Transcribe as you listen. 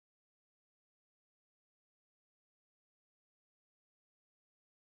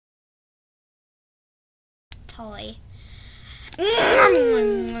toy.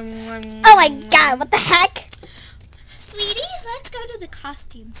 Oh my god, what the heck? Sweetie, let's go to the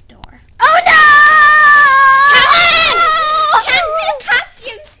costume store. Oh no! Come to the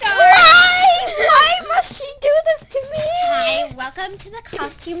costume store! Why must she do this to me? Hi, welcome to the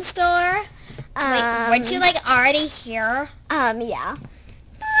costume store. Wait, weren't you like already here? Yeah.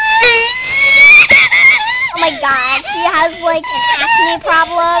 Oh my god, she has like an acne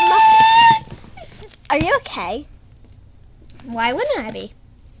problem. Are you okay? Why wouldn't I be?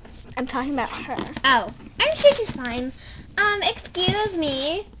 I'm talking about her. Oh, I'm sure she's fine. Excuse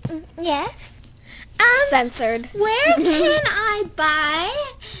me. Yes? Censored. Where can I buy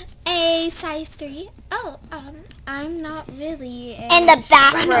a size 3? Oh, I'm not really a... In the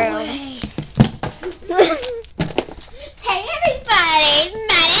bathroom. Run away. Hey everybody,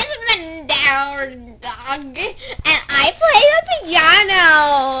 my name's Rundown Dog, and I play the piano.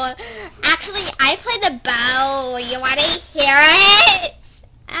 Actually, I play the bow. You want to hear it?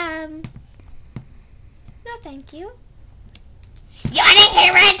 No thank you. You want to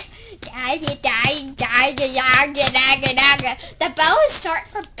hear it? The bow is short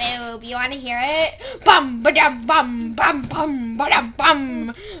for boob. You want to hear it? Bum ba dum bum bum bum ba dum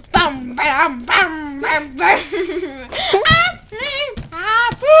bum bum ba dum bum bum bum.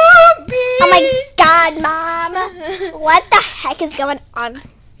 Oh my god, Mom. What the heck is going on?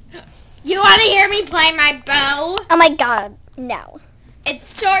 You want to hear me play my bow? Oh my god, no.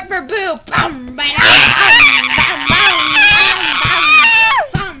 It's short for boob. Bum ba dum bum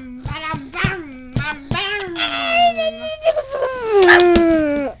bum ba dum bum bum bum.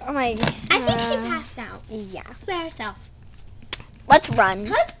 Oh my god. I think she passed out Yeah. by herself. Let's run.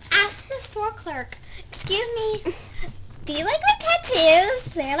 Let's ask the store clerk. Excuse me, do you like my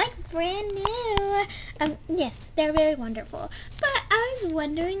tattoos? They're like brand new. Yes, they're very wonderful. But I was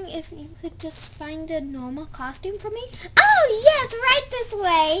wondering if you could just find a normal costume for me. Oh yes, right this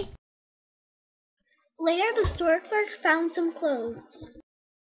way. Later, the store clerk found some clothes.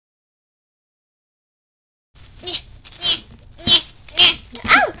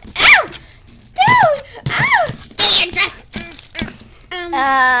 Ow! Ow! Dude! Ow! Give me your dress.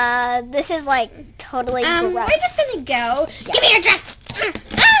 This is like totally gross. We're just gonna go. Yeah. Give me your dress. Ow!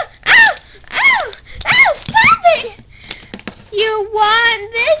 Ow! Ow! Ow! Stop it! You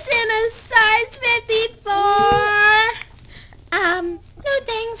want this in a size 54? No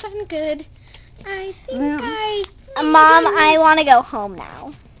thanks, I'm good. I think Mom, I want to go home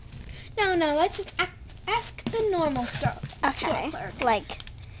now. No, let's just ask the normal store clerk. Like,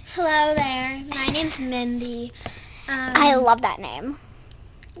 hello there, my name's Mindy. I love that name.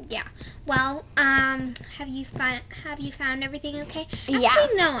 Yeah. Well, have you found everything okay? Yeah.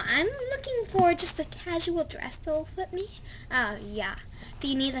 Actually, no. I'm looking for just a casual dress that'll fit me. Oh, yeah. Do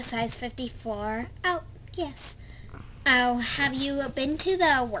you need a size 54? Oh, yes. Oh, have you been to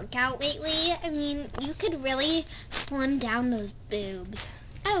the workout lately? I mean, you could really slim down those boobs.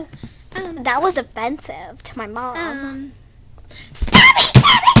 Oh, That was offensive to my mom. Stop it!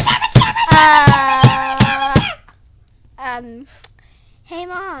 Stop it! Stop it! Stop it! Stop it! Hey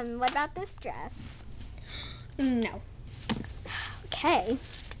Mom, what about this dress? No. Okay.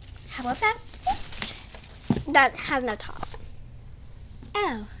 How about this? That has no top.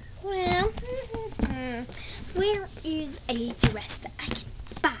 Oh, well, where is a dress that I can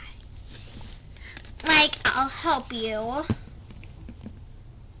buy? Like, I'll help you.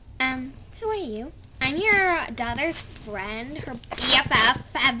 Who are you? I'm your daughter's friend, her BFF,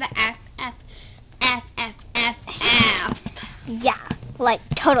 Yeah, like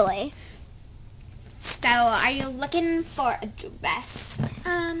totally. So, are you looking for a dress?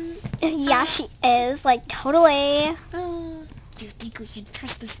 Yeah, she is, like totally. Do you think we can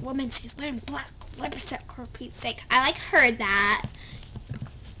trust this woman? She's wearing black lipstick, for Pete's sake. I like her that.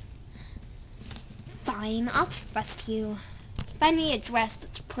 Fine, I'll trust you. Find me a dress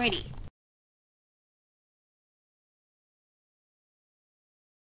that's pretty.